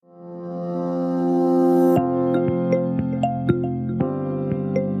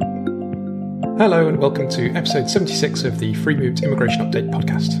Hello and welcome to episode 76 of the Free Movement Immigration Update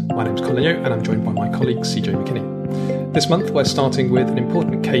podcast. My name's Colin Yeo and I'm joined by my colleague CJ McKinney. This month we're starting with an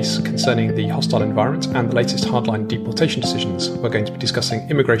important case concerning the hostile environment and the latest hardline deportation decisions. We're going to be discussing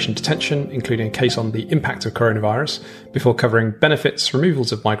immigration detention, including a case on the impact of coronavirus, before covering benefits,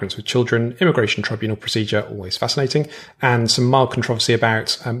 removals of migrants with children, immigration tribunal procedure, always fascinating, and some mild controversy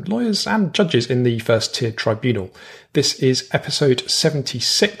about lawyers and judges in the first tier tribunal. This is episode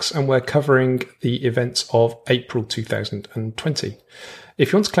 76 and we're covering the events of April 2020.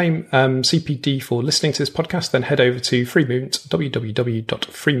 If you want to claim CPD for listening to this podcast, then head over to Free Movement,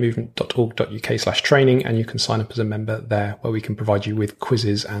 www.freemovement.org.uk/training, and you can sign up as a member there where we can provide you with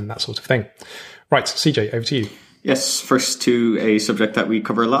quizzes and that sort of thing. Right, CJ, over to you. Yes, first to a subject that we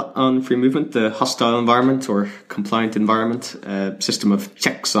cover a lot on Free Movement, the hostile environment or compliant environment, a system of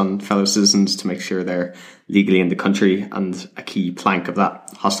checks on fellow citizens to make sure they're legally in the country. And a key plank of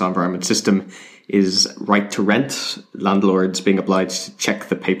that hostile environment system is right to rent, landlords being obliged to check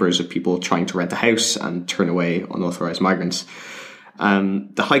the papers of people trying to rent a house and turn away unauthorised migrants.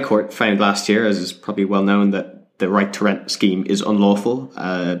 The High Court found last year, as is probably well known, that the right to rent scheme is unlawful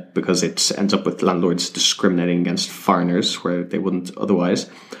because it ends up with landlords discriminating against foreigners where they wouldn't otherwise.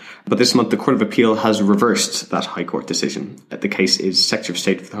 But this month, the Court of Appeal has reversed that High Court decision. The case is Secretary of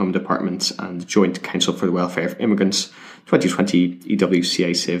State for the Home Department and Joint Council for the Welfare of Immigrants, 2020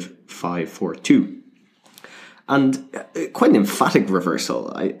 EWCA Civ 542. And quite an emphatic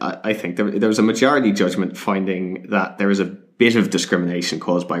reversal, I think. There was a majority judgment finding that there is a bit of discrimination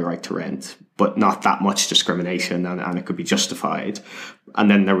caused by right to rent, but not that much discrimination, and it could be justified. And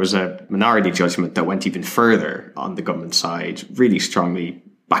then there was a minority judgment that went even further on the government side, really strongly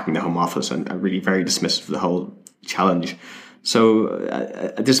backing the Home Office and really very dismissive of the whole challenge. So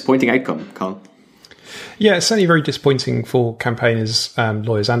a disappointing outcome, Colin. Yeah, it's certainly very disappointing for campaigners,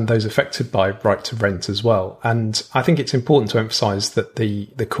 lawyers, and those affected by right to rent as well. And I think it's important to emphasise that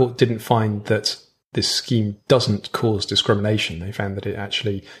the court didn't find that this scheme doesn't cause discrimination. They found that it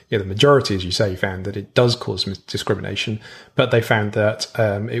actually, the majority, as you say, found that it does cause discrimination, but they found that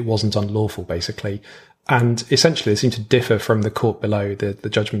it wasn't unlawful, basically. And essentially, they seem to differ from the court below, the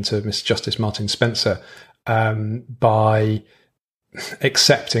judgment of Mr. Justice Martin Spencer, by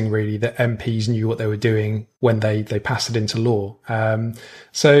accepting really that MPs knew what they were doing when they passed it into law.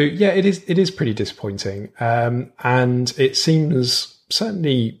 So yeah, it is pretty disappointing. And it seems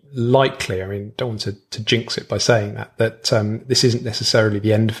certainly likely, I mean, don't want to jinx it by saying that this isn't necessarily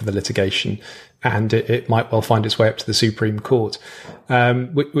the end for the litigation, and it might well find its way up to the Supreme Court,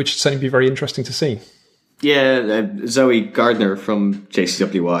 which would certainly be very interesting to see. Yeah, Zoe Gardner from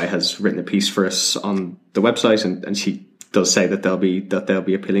JCWI has written a piece for us on the website, and she does say that they'll be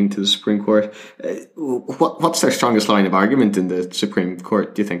appealing to the Supreme Court. What's their strongest line of argument in the Supreme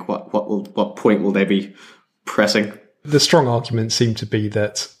Court? Do you think what point will they be pressing? The strong arguments seem to be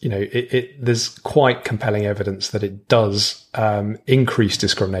that there's quite compelling evidence that it does increase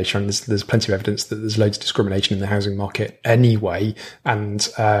discrimination. There's plenty of evidence that there's loads of discrimination in the housing market anyway, and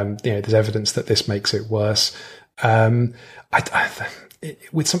there's evidence that this makes it worse. With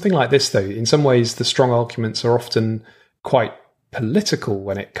something like this, though, in some ways the strong arguments are often quite political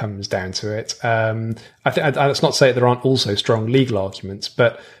when it comes down to it. That's not to say that there aren't also strong legal arguments,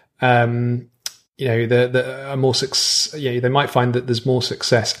 but they might find that there's more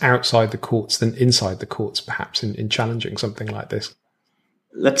success outside the courts than inside the courts, perhaps, in challenging something like this.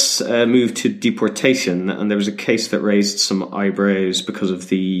 Let's move to deportation. And there was a case that raised some eyebrows because of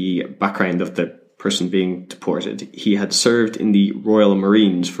the background of the person being deported. He had served in the Royal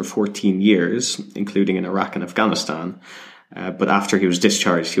Marines for 14 years, including in Iraq and Afghanistan. But after he was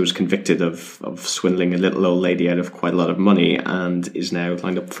discharged, he was convicted of swindling a little old lady out of quite a lot of money and is now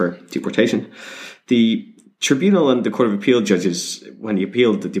lined up for deportation. The tribunal and the Court of Appeal judges, when he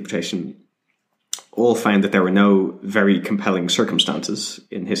appealed the deportation, all found that there were no very compelling circumstances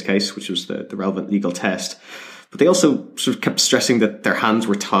in his case, which was the relevant legal test. But they also sort of kept stressing that their hands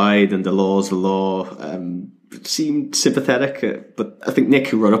were tied and the law. Seemed sympathetic, but I think Nick,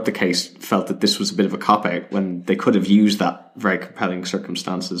 who wrote up the case, felt that this was a bit of a cop-out when they could have used that very compelling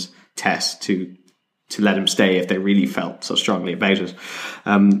circumstances test to let him stay if they really felt so strongly about it.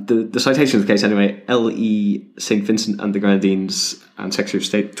 The citation of the case, anyway, L.E. St. Vincent and the Grenadines and Secretary of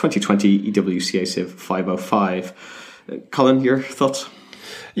State, 2020 EWCA Civ 505. Colin, your thoughts?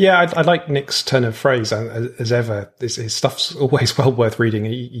 Yeah, I like Nick's turn of phrase as ever. His stuff's always well worth reading.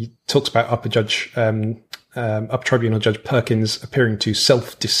 He talks about upper tribunal Judge Perkins appearing to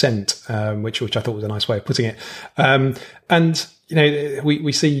self-dissent, which I thought was a nice way of putting it. And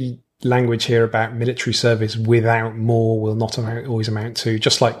we see language here about military service without more will not always amount to,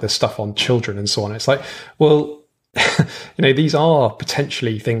 just like the stuff on children and so on. It's like, well, these are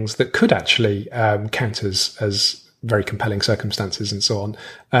potentially things that could actually count as very compelling circumstances and so on.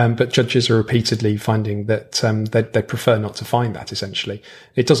 But judges are repeatedly finding that they prefer not to find that, essentially.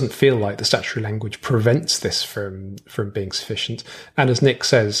 It doesn't feel like the statutory language prevents this from being sufficient. And as Nick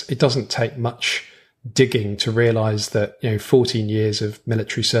says, it doesn't take much digging to realise that 14 years of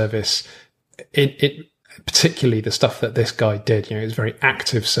military service, it particularly the stuff that this guy did, it was very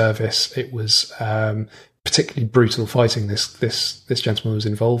active service. It was particularly brutal fighting this gentleman was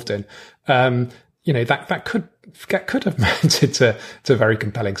involved in. That could have mounted to very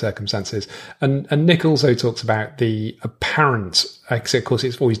compelling circumstances. And Nick also talks about the apparent, because of course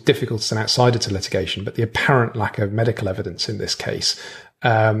it's always difficult as an outsider to litigation, but the apparent lack of medical evidence in this case.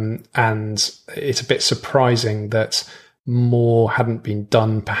 And it's a bit surprising that more hadn't been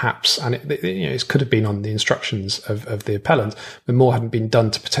done, perhaps, and it could have been on the instructions of the appellant, but more hadn't been done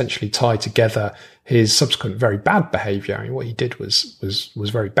to potentially tie together his subsequent very bad behaviour. I mean, what he did was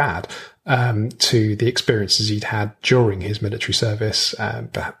very bad, to the experiences he'd had during his military service,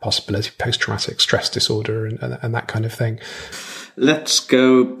 possibility of post-traumatic stress disorder and that kind of thing. Let's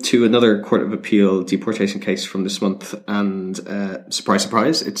go to another Court of Appeal deportation case from this month, and surprise,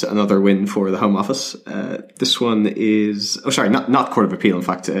 surprise, it's another win for the Home Office. This one is, not Court of Appeal, in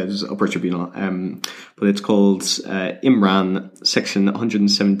fact, it's Upper Tribunal, but it's called Imran, Section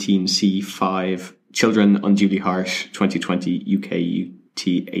 117C5, Children Unduly Harsh, 2020 UK UT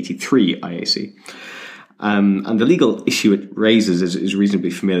 83 IAC. And the legal issue it raises is reasonably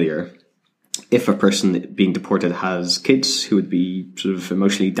familiar. If a person being deported has kids who would be sort of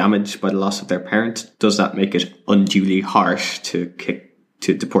emotionally damaged by the loss of their parent, does that make it unduly harsh to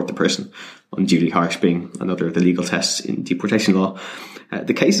deport the person? Unduly harsh being another of the legal tests in deportation law.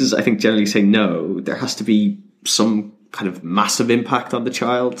 The cases, I think, generally say no. There has to be some kind of massive impact on the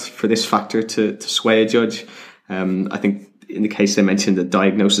child for this factor to sway a judge. I think in the case they mentioned, the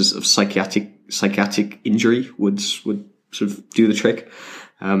diagnosis of psychiatric injury would sort of do the trick.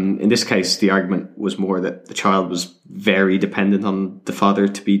 In this case, the argument was more that the child was very dependent on the father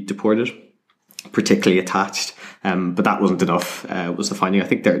to be deported, particularly attached. But that wasn't enough, was the finding. I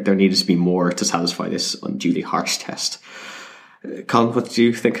think there needed to be more to satisfy this unduly harsh test. Colin, what do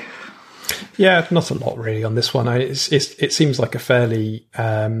you think? Yeah, not a lot really on this one. It seems like a fairly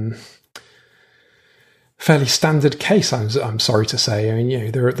standard case. I'm sorry to say. I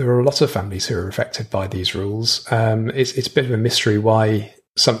mean, there are a lot of families who are affected by these rules. It's a bit of a mystery why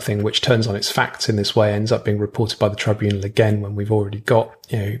something which turns on its facts in this way ends up being reported by the tribunal again when we've already got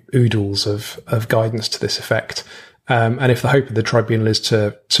oodles of guidance to this effect. And if the hope of the tribunal is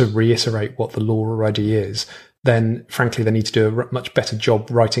to reiterate what the law already is, then frankly they need to do a much better job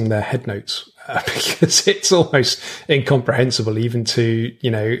writing their head notes, because it's almost incomprehensible even to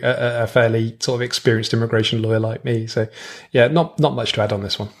a fairly sort of experienced immigration lawyer like me. So yeah, not much to add on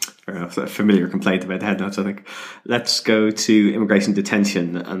this one. Fair enough. A familiar complaint about the head notes, I think. Let's go to immigration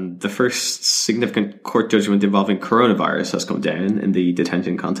detention, and the first significant court judgment involving coronavirus has come down in the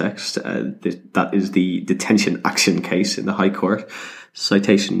detention context. That is the detention action case in the High Court,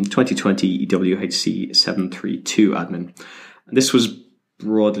 citation 2020 EWHC 732 admin. And this was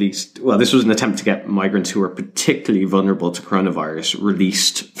this was an attempt to get migrants who were particularly vulnerable to coronavirus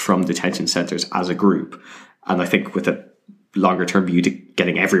released from detention centres as a group. And I think with a longer term view to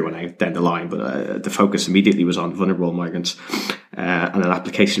getting everyone out down the line, but the focus immediately was on vulnerable migrants and an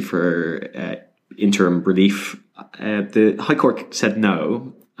application for interim relief. The High Court said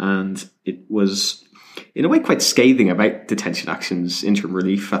no, and it was in a way quite scathing about detention action's interim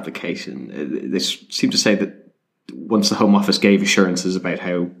relief application. They seemed to say that once the Home Office gave assurances about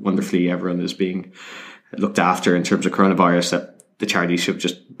how wonderfully everyone is being looked after in terms of coronavirus, that the charity should have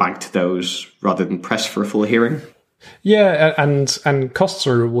just banked those rather than press for a full hearing. Yeah, and costs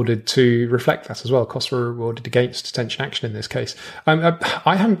are rewarded to reflect that as well. Costs were rewarded against detention action in this case.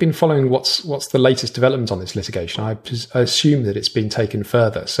 I haven't been following what's the latest development on this litigation. I assume that it's been taken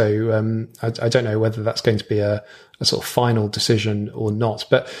further. So I don't know whether that's going to be a sort of final decision or not.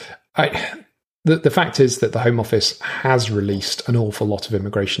 But the fact is that the Home Office has released an awful lot of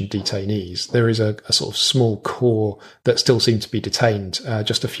immigration detainees. There is a sort of small core that still seem to be detained,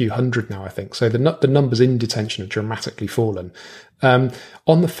 just a few hundred now, I think. So the numbers in detention have dramatically fallen. On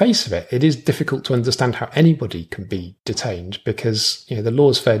the face of it, it is difficult to understand how anybody can be detained because the law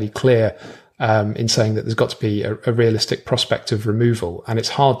is fairly clear in saying that there's got to be a realistic prospect of removal. And it's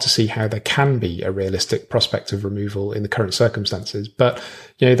hard to see how there can be a realistic prospect of removal in the current circumstances. But,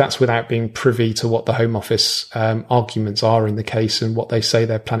 that's without being privy to what the Home Office arguments are in the case and what they say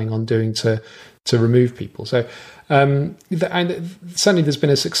they're planning on doing to remove people. So, and certainly there's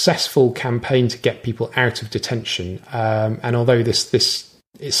been a successful campaign to get people out of detention. And although this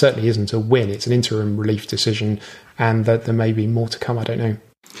it certainly isn't a win, it's an interim relief decision, and that there may be more to come. I don't know.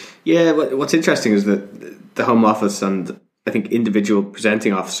 Yeah, what's interesting is that the Home Office and I think individual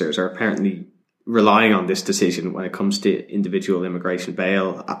presenting officers are apparently relying on this decision when it comes to individual immigration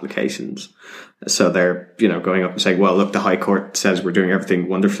bail applications. So they're, going up and saying, well, look, the High Court says we're doing everything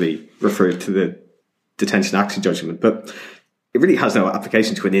wonderfully, referred to the detention action judgment, but it really has no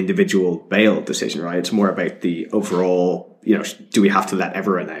application to an individual bail decision, right? It's more about the overall, do we have to let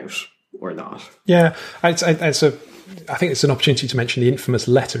everyone out or not? Yeah, I think it's an opportunity to mention the infamous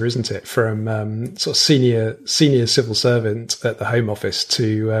letter, isn't it, from sort of senior civil servant at the Home Office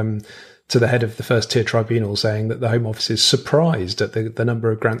to the head of the first tier tribunal, saying that the Home Office is surprised at the number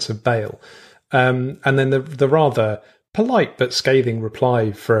of grants of bail, and then the rather polite but scathing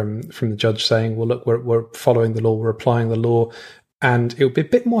reply from the judge saying, well, look, we're following the law, we're applying the law, and it would be a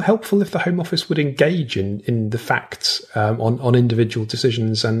bit more helpful if the Home Office would engage in the facts on individual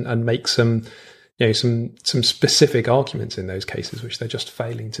decisions and make some specific arguments in those cases, which they're just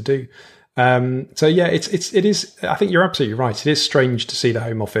failing to do. So yeah, it is. I think you're absolutely right. It is strange to see the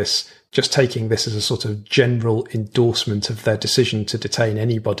Home Office just taking this as a sort of general endorsement of their decision to detain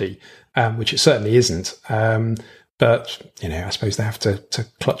anybody, which it certainly isn't. But I suppose they have to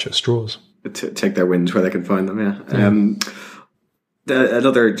clutch at straws. To take their wins where they can find them. Yeah.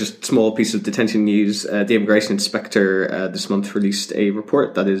 Another just small piece of detention news, the Immigration Inspector this month released a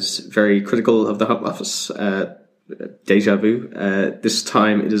report that is very critical of the Home Office. Deja vu. This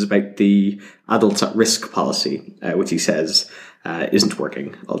time it is about the adults at risk policy, which he says isn't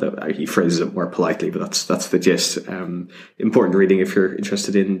working, although he phrases it more politely, but that's the gist. Important reading if you're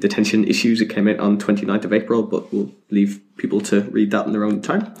interested in detention issues. It came out on 29th of April, but we'll leave people to read that in their own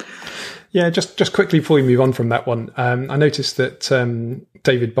time. Yeah, just quickly before we move on from that one, I noticed that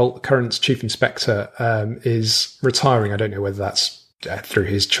David Bolt, the current Chief Inspector, is retiring. I don't know whether that's through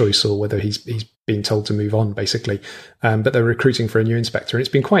his choice or whether he's being told to move on, basically. But they're recruiting for a new inspector. And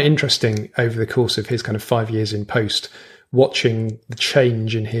it's been quite interesting over the course of his kind of 5 years in post, watching the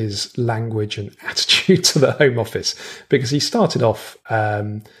change in his language and attitude to the Home Office, because he started off,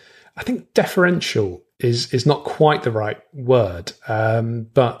 I think deferential is not quite the right word,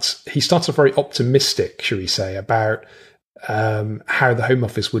 but he started off very optimistic, shall we say, about how the Home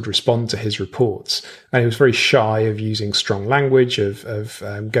Office would respond to his reports. And he was very shy of using strong language, of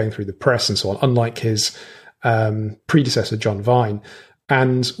going through the press and so on, unlike his predecessor, John Vine.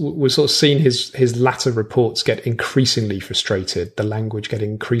 And we've sort of seen his latter reports get increasingly frustrated, the language get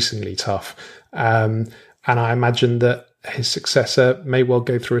increasingly tough. And I imagine that his successor may well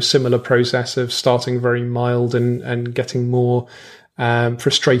go through a similar process of starting very mild and getting more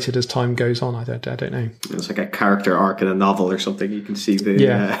frustrated as time goes on. I don't know. It's like a character arc in a novel or something. You can see the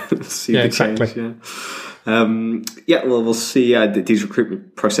exactly. change. Well, we'll see. These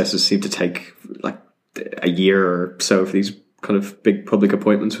recruitment processes seem to take like a year or so for these kind of big public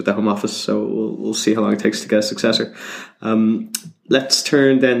appointments with the Home Office. So we'll see how long it takes to get a successor. Let's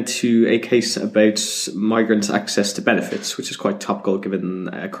turn then to a case about migrants' access to benefits, which is quite topical given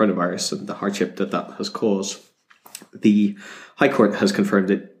coronavirus and the hardship that has caused. The High Court has confirmed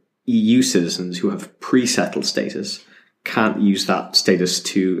that EU citizens who have pre-settled status can't use that status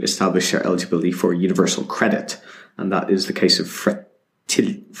to establish their eligibility for universal credit. And that is the case of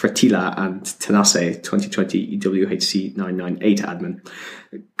Fretila and Tenace 2020 EWHC 998 admin.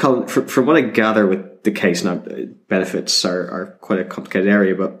 Colin, from what I gather with the case, now benefits are quite a complicated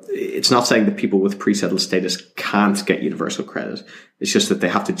area, but it's not saying that people with pre-settled status can't get universal credit. It's just that they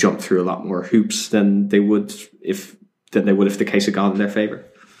have to jump through a lot more hoops than they would if the case had gone in their favour.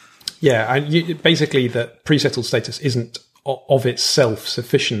 Yeah, and basically that pre-settled status isn't of itself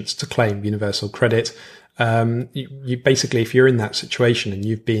sufficient to claim universal credit. You basically, if you're in that situation and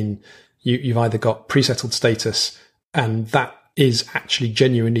you've either got pre-settled status and that is actually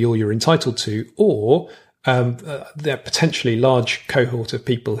genuinely all you're entitled to, or there are potentially large cohort of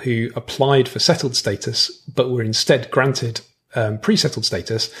people who applied for settled status but were instead granted pre-settled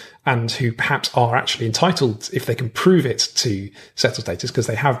status and who perhaps are actually entitled, if they can prove it, to settled status because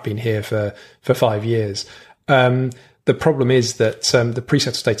they have been here for 5 years. The problem is that the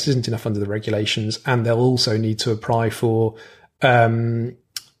pre-settled status isn't enough under the regulations, and they'll also need to apply for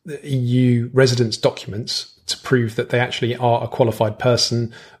EU residence documents to prove that they actually are a qualified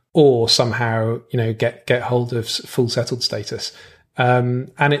person or somehow, get hold of full settled status.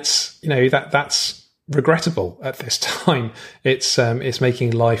 And it's, that's regrettable at this time. It's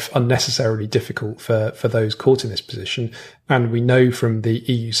making life unnecessarily difficult for those caught in this position. And we know from the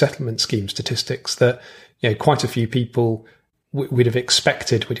EU settlement scheme statistics that, quite a few people we'd have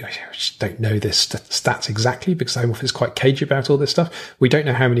expected, we just don't know this stats exactly because the Home Office is quite cagey about all this stuff. We don't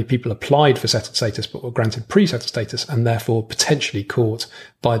know how many people applied for settled status but were granted pre-settled status and therefore potentially caught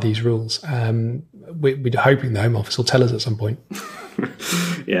by these rules. We're hoping the Home Office will tell us at some point.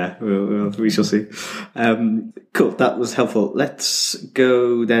 Yeah, we shall see. Cool, that was helpful. Let's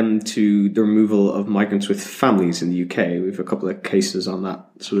go then to the removal of migrants with families in the UK. We have a couple of cases on that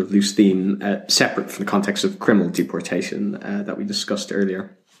sort of loose theme, separate from the context of criminal deportation that we discussed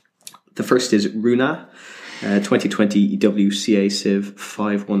earlier. The first is Runa, 2020 EWCA Civ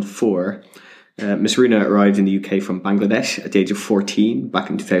 514. Miss Runa arrived in the UK from Bangladesh at the age of 14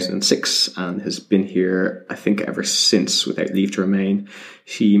 back in 2006 and has been here, I think, ever since without leave to remain.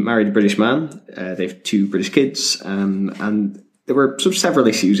 She married a British man. They have 2 British kids. And there were sort of several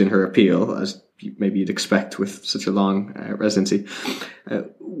issues in her appeal, as maybe you'd expect with such a long residency.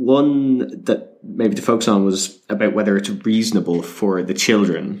 One that maybe to focus on was about whether it's reasonable for the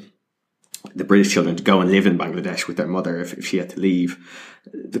British children, to go and live in Bangladesh with their mother if she had to leave.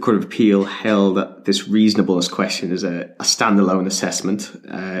 The Court of Appeal held that this reasonableness question is a standalone assessment,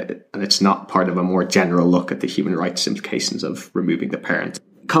 and it's not part of a more general look at the human rights implications of removing the parent.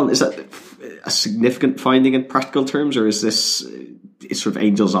 Colin, is that a significant finding in practical terms, or is this it's sort of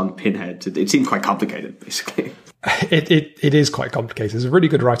angels on pinhead? It seemed quite complicated, basically. It is quite complicated. There's a really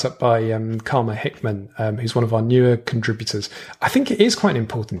good write-up by Karma Hickman, who's one of our newer contributors. I think it is quite an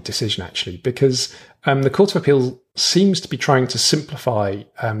important decision, actually, because the Court of Appeal seems to be trying to simplify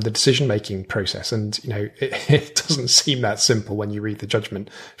the decision-making process. And, it doesn't seem that simple when you read the judgment,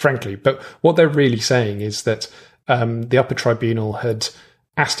 frankly. But what they're really saying is that the upper tribunal had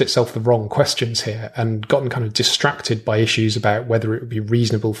asked itself the wrong questions here and gotten kind of distracted by issues about whether it would be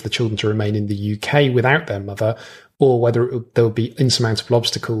reasonable for the children to remain in the UK without their mother, or whether there would be insurmountable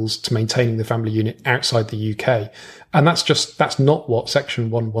obstacles to maintaining the family unit outside the UK. And that's not what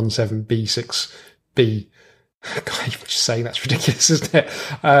section 117B6B, God, even just saying that's ridiculous, isn't it?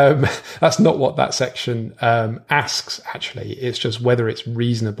 That's not what that section asks, actually. It's just whether it's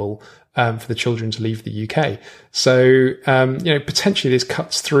reasonable for the children to leave the UK. So, potentially this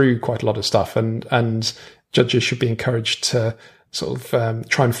cuts through quite a lot of stuff, and judges should be encouraged to sort of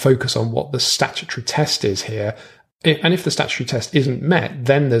try and focus on what the statutory test is here. And if the statutory test isn't met,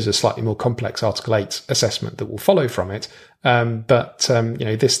 then there's a slightly more complex Article 8 assessment that will follow from it.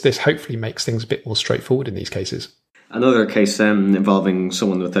 This hopefully makes things a bit more straightforward in these cases. Another case involving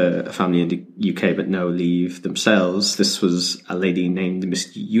someone with a family in the UK but no leave themselves. This was a lady named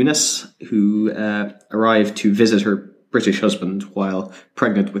Miss Eunice who arrived to visit her British husband while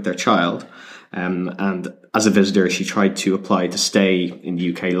pregnant with their child. And as a visitor, she tried to apply to stay in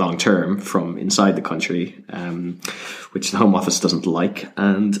the UK long term from inside the country, which the Home Office doesn't like,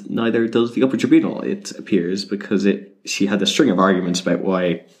 and neither does the upper tribunal, it appears, because she had a string of arguments about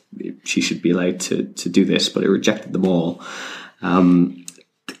why she should be allowed to do this, but it rejected them all. The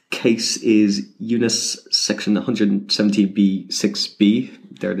case is Eunice, section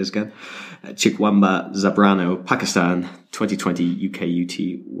 117B6B. There it is again. Chikwamba Zabrano, Pakistan, 2020 UK UT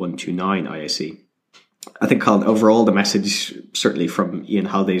 129 IAC. I think, Colin, overall the message, certainly from Ian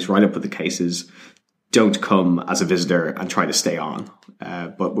Halliday's write-up of the case, is don't come as a visitor and try to stay on.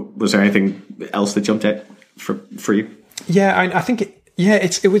 But was there anything else that jumped out for you? Yeah, I think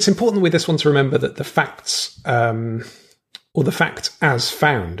it's important with this one to remember that the facts, or the fact as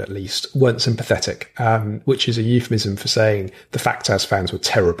found, at least, weren't sympathetic, which is a euphemism for saying the facts as found were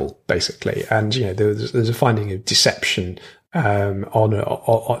terrible, basically. And, there's a finding of deception in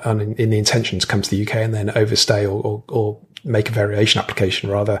the intention to come to the UK and then overstay or make a variation application,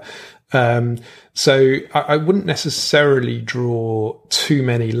 rather. So I wouldn't necessarily draw too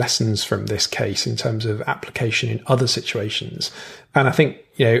many lessons from this case in terms of application in other situations. And I think,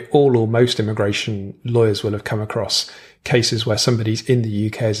 all or most immigration lawyers will have come across cases where somebody's in the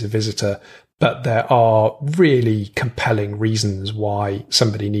UK as a visitor, but there are really compelling reasons why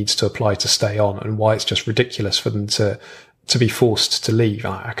somebody needs to apply to stay on and why it's just ridiculous for them to be forced to leave.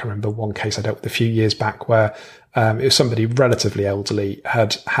 I can remember one case I dealt with a few years back where it was somebody relatively elderly,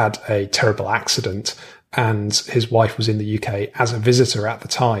 had had a terrible accident, and his wife was in the UK as a visitor at the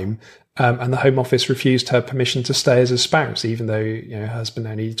time. And the Home Office refused her permission to stay as a spouse, even though, her husband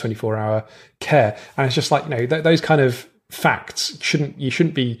now needed 24-hour care. And it's just like, those kind of facts you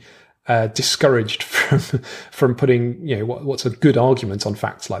shouldn't be discouraged from putting what's a good argument on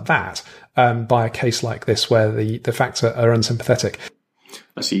facts like that by a case like this where the facts are unsympathetic.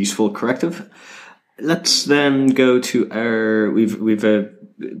 That's a useful corrective. Let's then go to we've a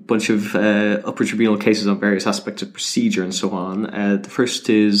bunch of upper tribunal cases on various aspects of procedure and so on. The first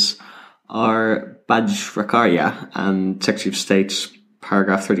is our Bajrakaria and Secretary of State's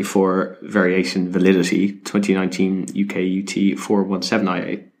paragraph 34 variation validity 2019 UK UT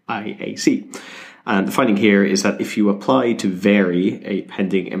 417 IAC. And the finding here is that if you apply to vary a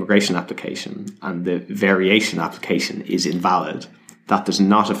pending immigration application and the variation application is invalid, that does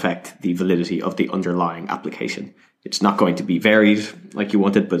not affect the validity of the underlying application. It's not going to be varied like you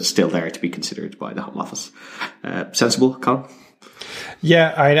wanted, but it's still there to be considered by the Home Office. Sensible, Colin?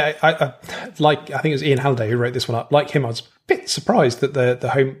 Yeah, I think it was Ian Halliday who wrote this one up. Like him, I was a bit surprised that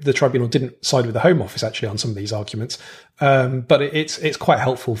the tribunal didn't side with the Home Office actually on some of these arguments. But it's quite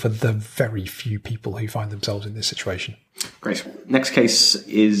helpful for the very few people who find themselves in this situation. Great. Next case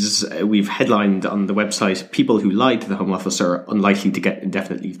is we've headlined on the website, people who lied to the Home Office are unlikely to get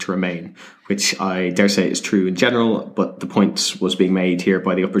indefinite leave to remain, which I dare say is true in general, but the point was being made here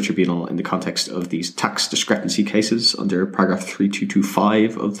by the upper tribunal in the context of these tax discrepancy cases under paragraph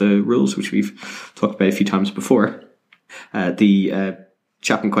 3225 of the rules, which we've talked about a few times before. The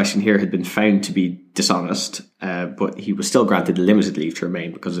chap in question here had been found to be dishonest, but he was still granted limited leave to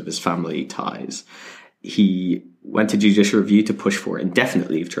remain because of his family ties. He went to judicial review to push for indefinite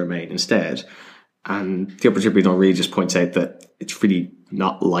leave to remain instead. And the upper tribunal really just points out that it's really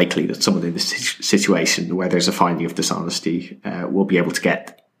not likely that someone in this situation where there's a finding of dishonesty will be able to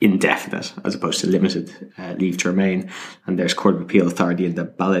get indefinite as opposed to limited leave to remain. And there's Court of Appeal authority in the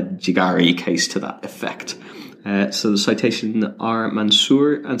Balad case to that effect. So the citation are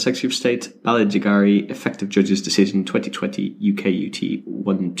Mansour and Secretary of State, Balad effective judge's decision 2020 UK UT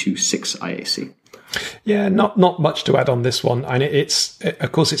 126 IAC. Yeah, not much to add on this one. And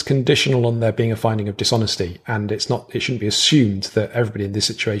of course, it's conditional on there being a finding of dishonesty, and it shouldn't be assumed that everybody in this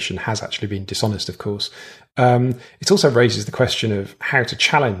situation has actually been dishonest, of course. It also raises the question of how to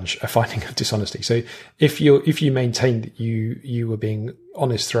challenge a finding of dishonesty. So if you maintain that you were being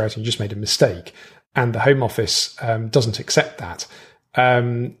honest throughout and you just made a mistake, and the Home Office doesn't accept that,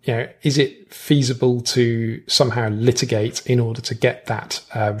 is it feasible to somehow litigate in order to get that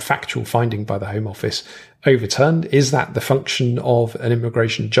factual finding by the Home Office overturned? Is that the function of an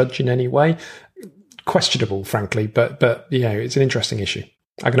immigration judge in any way? Questionable, frankly, but it's an interesting issue.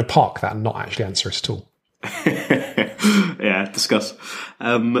 I'm going to park that and not actually answer it at all. Yeah, discuss.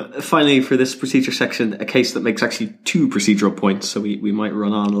 Finally, for this procedure section, a case that makes actually two procedural points, so we might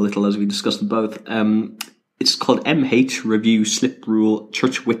run on a little as we discuss them both. It's called MH Review Slip Rule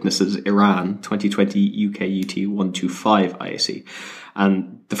Church Witnesses Iran 2020 UK UT 125 IAC.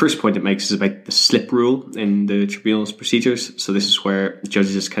 And the first point it makes is about the slip rule in the tribunal's procedures. So this is where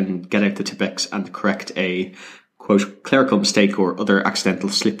judges can get out the Tipex and correct a, quote, clerical mistake or other accidental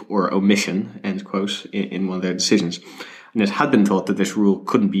slip or omission, end quote, in one of their decisions. And it had been thought that this rule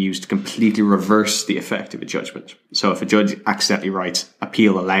couldn't be used to completely reverse the effect of a judgment. So if a judge accidentally writes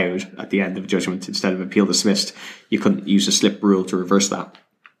appeal allowed at the end of a judgment instead of appeal dismissed, you couldn't use a slip rule to reverse that.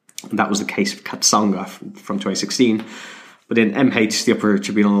 And that was the case of Katsonga from 2016. But in MH, the upper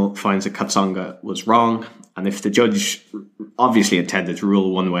tribunal finds that Katsonga was wrong. And if the judge obviously intended to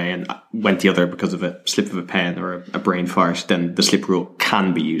rule one way and went the other because of a slip of a pen or a brain fart, then the slip rule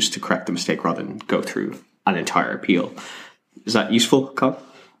can be used to correct the mistake rather than go through an entire appeal. Is that useful, Colin?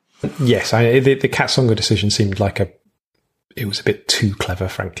 Yes, the Katsonga decision seemed like it was a bit too clever,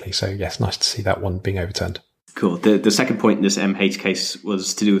 frankly. So yes, nice to see that one being overturned. Cool. The second point in this MH case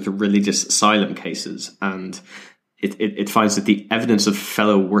was to do with the religious asylum cases, and it finds that the evidence of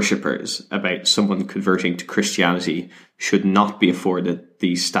fellow worshippers about someone converting to Christianity should not be afforded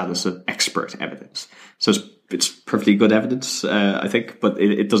the status of expert evidence. So it's perfectly good evidence, I think, but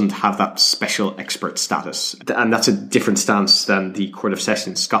it doesn't have that special expert status. And that's a different stance than the Court of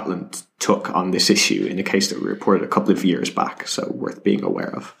Session in Scotland took on this issue in a case that we reported a couple of years back, so worth being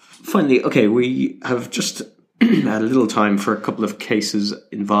aware of. Finally, okay, we have just had a little time for a couple of cases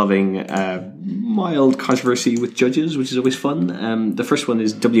involving mild controversy with judges, which is always fun. The first one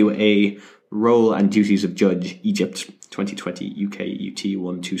is WA Role and Duties of Judge Egypt 2020 UK UT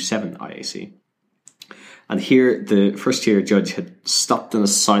 127 IAC. And here, the first-tier judge had stopped an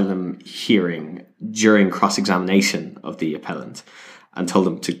asylum hearing during cross-examination of the appellant and told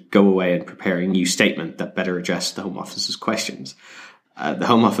him to go away and prepare a new statement that better addressed the Home Office's questions. The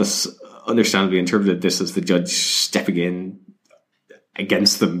Home Office understandably interpreted this as the judge stepping in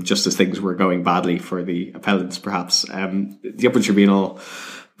against them just as things were going badly for the appellants, perhaps. The upper tribunal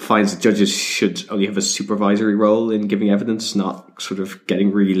finds that judges should only have a supervisory role in giving evidence, not sort of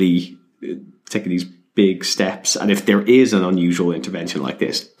getting really taking these big steps. And if there is an unusual intervention like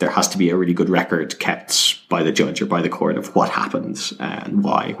this, there has to be a really good record kept by the judge or by the court of what happened and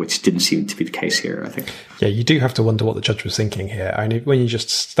why, which didn't seem to be the case here, I think. Yeah, you do have to wonder what the judge was thinking here. I mean, when you just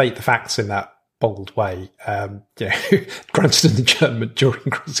state the facts in that bold way, granted an adjournment during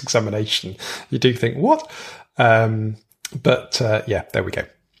cross-examination, you do think, what? But there we go.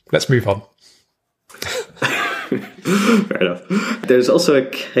 Let's move on. Fair enough. There's also a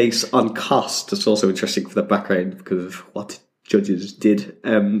case on cost that's also interesting for the background because of what judges did.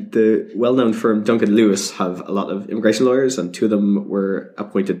 The well-known firm Duncan Lewis have a lot of immigration lawyers, and two of them were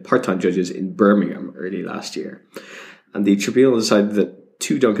appointed part-time judges in Birmingham early last year. And the tribunal decided that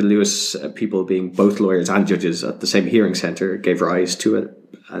two Duncan Lewis people, being both lawyers and judges at the same hearing centre, gave rise to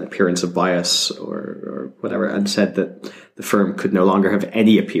an appearance of bias or whatever, and said that the firm could no longer have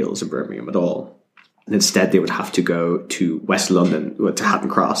any appeals in Birmingham at all. And instead, they would have to go to West London, to Hatton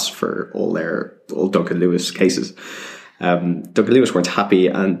Cross, for all Duncan Lewis cases. Duncan Lewis weren't happy,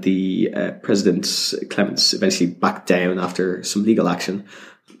 and the President Clements eventually backed down after some legal action.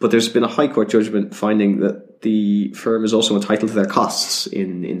 But there's been a High Court judgment finding that the firm is also entitled to their costs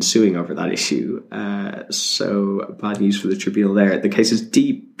in suing over that issue. So bad news for the tribunal there. The case is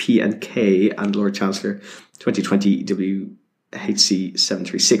DP&K and Lord Chancellor 2020 WHC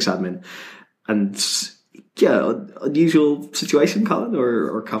 736 admin. And yeah, unusual situation, Colin,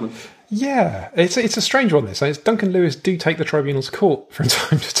 or common? Yeah, it's a strange one, this. Duncan Lewis do take the tribunal to court from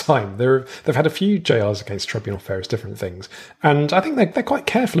time to time. They've had a few JRs against tribunal for various different things. And I think they're quite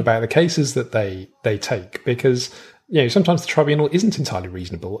careful about the cases that they take because, sometimes the tribunal isn't entirely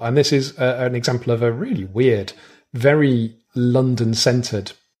reasonable. And this is an example of a really weird, very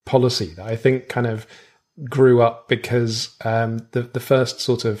London-centred policy that I think kind of grew up because the first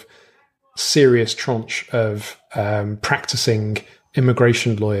sort of serious tranche of practicing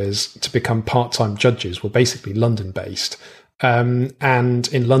immigration lawyers to become part-time judges were basically London-based. And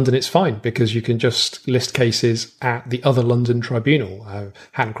in London, it's fine because you can just list cases at the other London tribunal.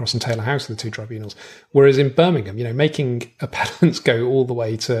 Hatton Cross and Taylor House are the two tribunals. Whereas in Birmingham, making appellants go all the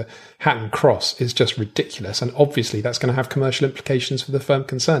way to Hatton Cross is just ridiculous. And obviously that's going to have commercial implications for the firm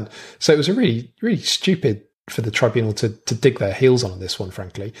concerned. So it was a really, really stupid for the tribunal to dig their heels on this one,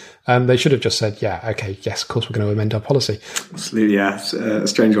 frankly. They should have just said, yes, of course we're going to amend our policy. Absolutely, yeah. It's a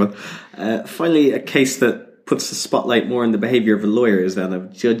strange one. Finally, a case that puts the spotlight more on the behaviour of lawyers than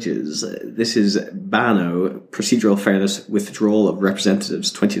of judges. This is BANO, Procedural Fairness Withdrawal of Representatives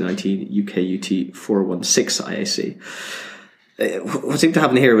 2019 UK UT 416 IAC. What seemed to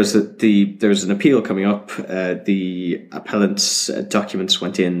happen here was that there was an appeal coming up. The appellant's documents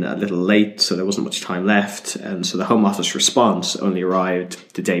went in a little late, so there wasn't much time left. And so the Home Office response only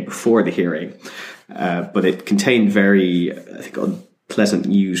arrived the day before the hearing. But it contained very, I think, unpleasant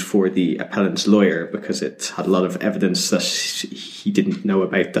news for the appellant's lawyer because it had a lot of evidence that he didn't know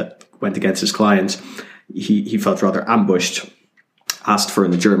about that went against his client. He felt rather ambushed, asked for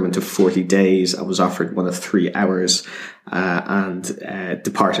an adjournment of 40 days and was offered one of 3 hours and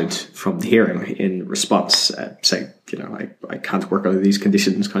departed from the hearing in response, saying, I can't work under these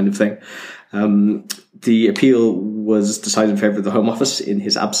conditions kind of thing. The appeal was decided in favour of the Home Office in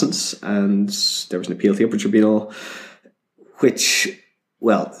his absence, and there was an appeal to the Upper Tribunal, which,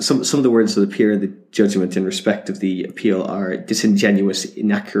 well, some of the words that appear in the judgment in respect of the appeal are disingenuous,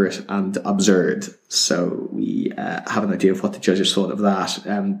 inaccurate, and absurd. So we have an idea of what the judges thought of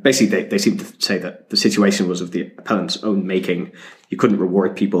that. Basically, they seem to say that the situation was of the appellant's own making. You couldn't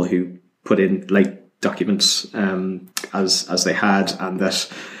reward people who put in late documents as they had, and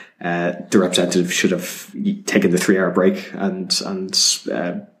that the representative should have taken the 3 hour break and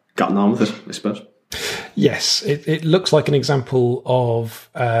gotten on with it, I suppose. Yes, it looks like an example of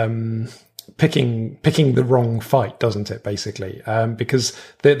picking the wrong fight, doesn't it, basically? Because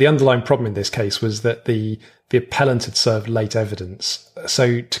the underlying problem in this case was that the appellant had served late evidence.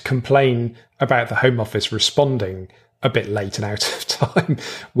 So to complain about the Home Office responding a bit late and out of time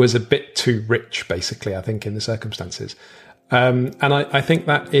was a bit too rich, basically, I think, in the circumstances. And I think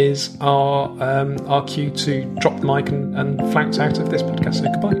that is our cue to drop the mic and flounce out of this podcast. So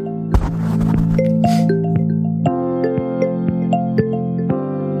goodbye.